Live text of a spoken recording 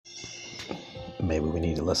maybe we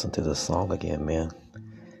need to listen to this song again, man.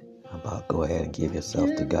 About go ahead and give yourself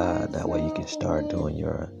to God. That way you can start doing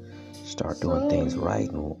things right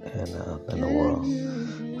in the world.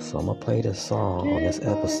 So I'm gonna play this song on this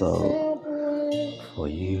episode for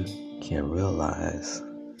you can realize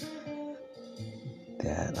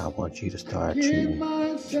that I want you to start treating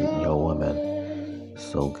your woman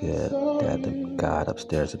so good that the God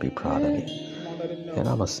upstairs will be proud of you. And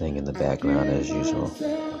I'm gonna sing in the background as usual.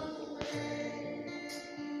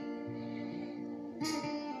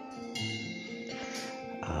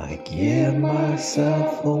 I give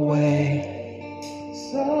myself away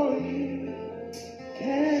so you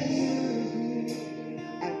can use me.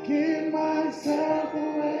 I give myself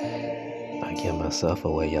away. I give myself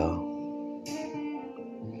away, y'all.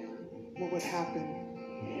 What would happen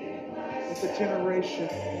if a generation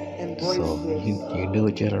embraced So this? you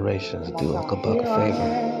newer generations, do Uncle Buck a favor.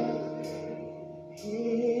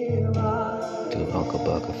 Do Uncle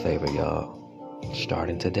Buck a favor, y'all.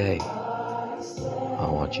 Starting today, I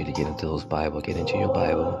want you to get into your Bible,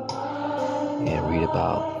 and read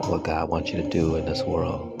about what God wants you to do in this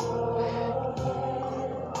world.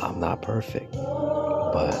 I'm not perfect,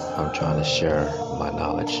 but I'm trying to share my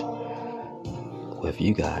knowledge with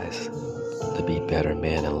you guys to be better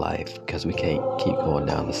men in life, because we can't keep going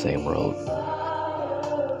down the same road.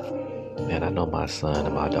 And I know my son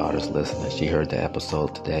and my daughter's listening. She heard the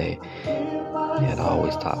episode today, and I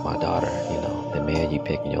always taught my daughter, the man you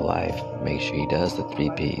pick in your life, make sure he does the 3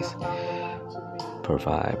 P's.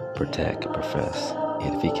 Provide, protect, profess.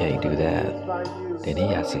 And if he can't do that, then he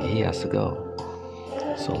has to go.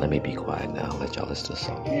 So let me be quiet now. Let y'all listen to the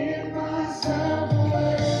song. Give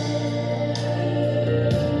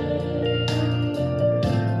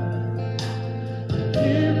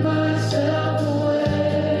myself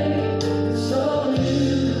away, so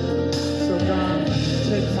God,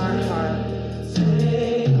 take my heart.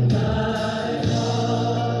 Take my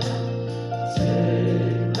heart,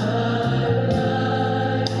 take my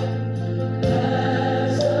life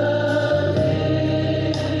as a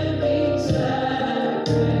living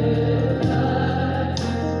sacrifice.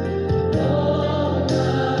 All my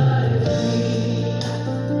dreams,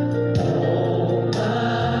 all my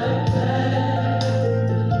plans,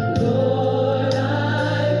 Lord, I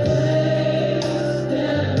place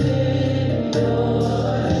them in your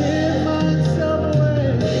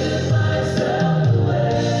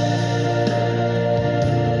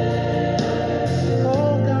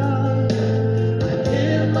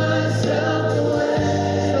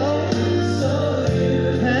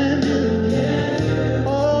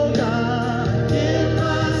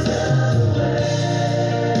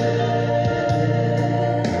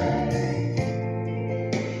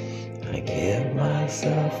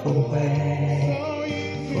away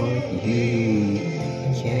for you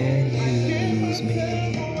can use me.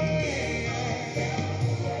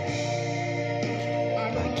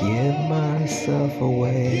 I give myself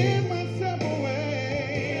away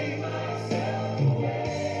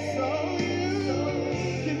so you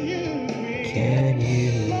can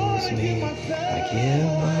use me. I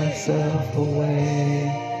give myself away.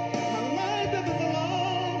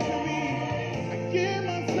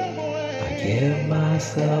 Give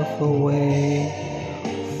myself away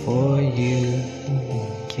for you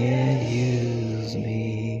can use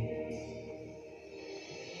me.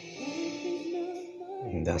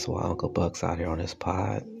 And that's why Uncle Buck's out here on his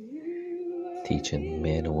pod, teaching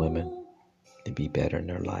men and women to be better in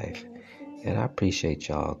their life. And I appreciate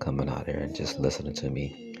y'all coming out here and just listening to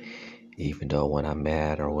me. Even though when I'm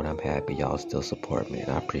mad or when I'm happy, y'all still support me,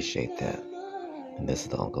 and I appreciate that. And this is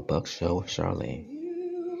the Uncle Buck Show with Charlene.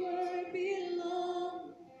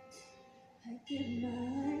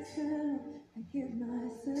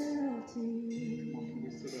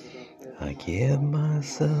 I give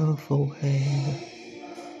myself away.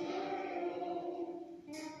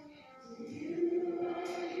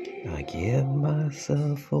 I give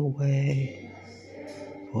myself away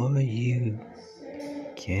for you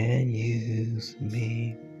can use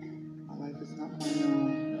me. My life is not my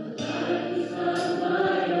own.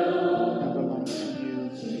 I belong to you.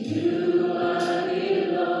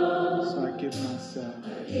 So I give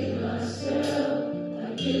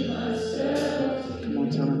myself. Come on,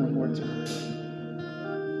 tell him one more time.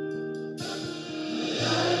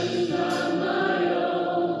 Life is not my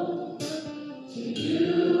own. To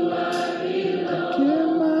you I belong. I give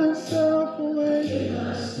myself away.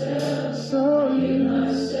 So you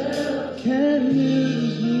can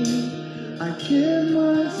use me. I give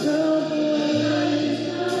myself away. Life is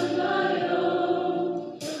not my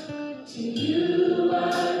own. To you I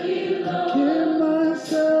belong. I give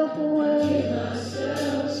myself away.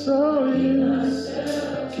 So you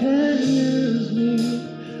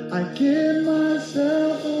give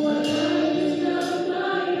myself away.